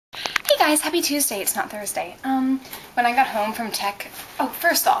guys, happy Tuesday. It's not Thursday. When I got home from tech, oh,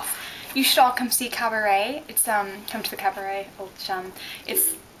 first off, you should all come see Cabaret. It's come to the Cabaret.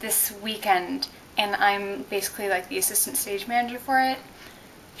 It's this weekend, and I'm basically like the assistant stage manager for it.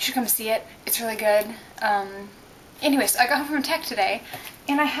 You should come see it. It's really good. Anyways, I got home from tech today,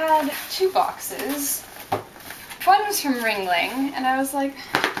 and I had 2 boxes. One was from Ringling, and I was like,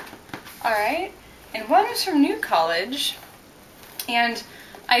 alright. And one was from New College, and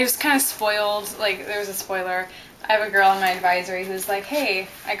I was kind of spoiled. Like, there was a spoiler. I have a girl in my advisory who was like, hey,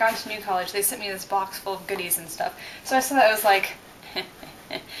 I got into New College. They sent me this box full of goodies and stuff. So I saw that. I was like,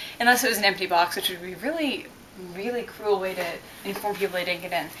 unless it was an empty box, which would be really, really cruel way to inform people they didn't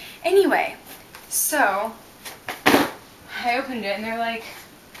get in. Anyway, so I opened it, and they're like,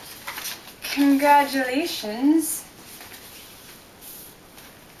 congratulations,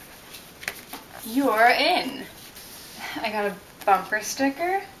 you're in. I got a bumper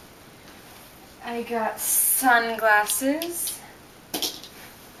sticker, I got sunglasses,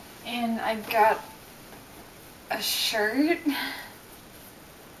 and I got a shirt,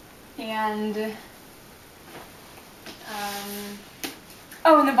 and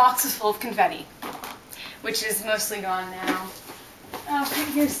oh, and the box was full of confetti, which is mostly gone now.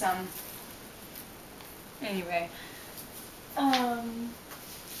 Oh, here's some. Anyway, that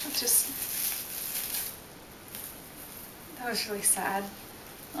was really sad.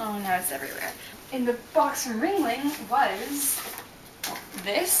 Oh, now it's everywhere. In the box from Ringling was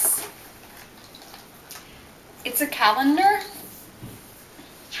this. It's a calendar.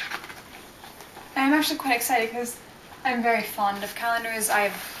 I'm actually quite excited because I'm very fond of calendars.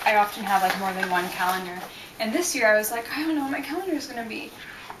 I often have like more than one calendar. And this year I was like, I don't know what my calendar is going to be.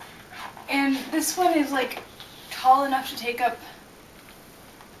 And this one is like tall enough to take up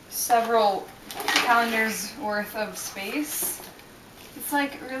several calendars worth of space. It's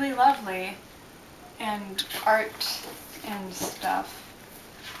like really lovely, and art and stuff.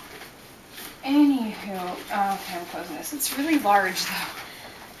 Anywho, okay, I'm closing this. It's really large though.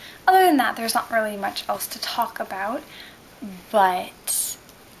 Other than that, there's not really much else to talk about, but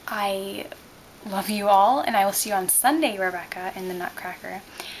I love you all, and I will see you on Sunday, Rebecca, in the Nutcracker.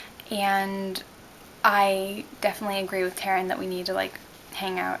 And I definitely agree with Taryn that we need to like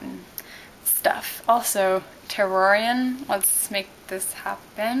hang out and stuff. Also, Terrorian, let's make this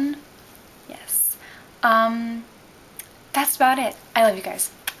happen. Yes. That's about it. I love you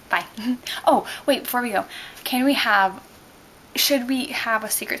guys. Bye. Oh, wait, before we go, should we have a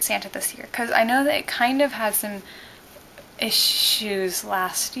Secret Santa this year? Because I know that it kind of had some issues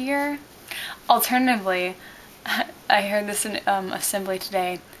last year. Alternatively, I heard this in assembly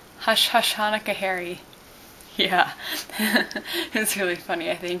today. Hush Hush Hanukkah Harry. Yeah. It's really funny,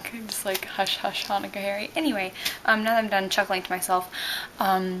 I think. Just like Hush Hush Hanukkah Harry. Anyway, now that I'm done chuckling to myself,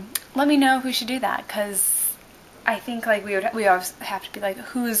 let me know who should do that, because I think like we always have to be like,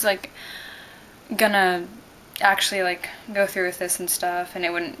 who's like gonna actually like go through with this and stuff, and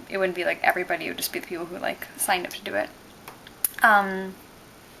it wouldn't be like everybody, it would just be the people who like signed up to do it.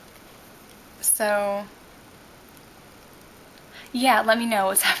 So yeah, let me know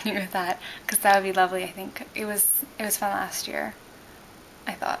what's happening with that, because that would be lovely. I think it was fun last year,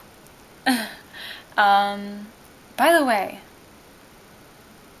 I thought. By the way,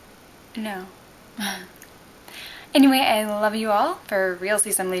 no. Anyway, I love you all. For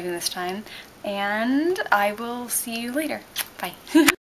realsies, I'm leaving this time, and I will see you later. Bye.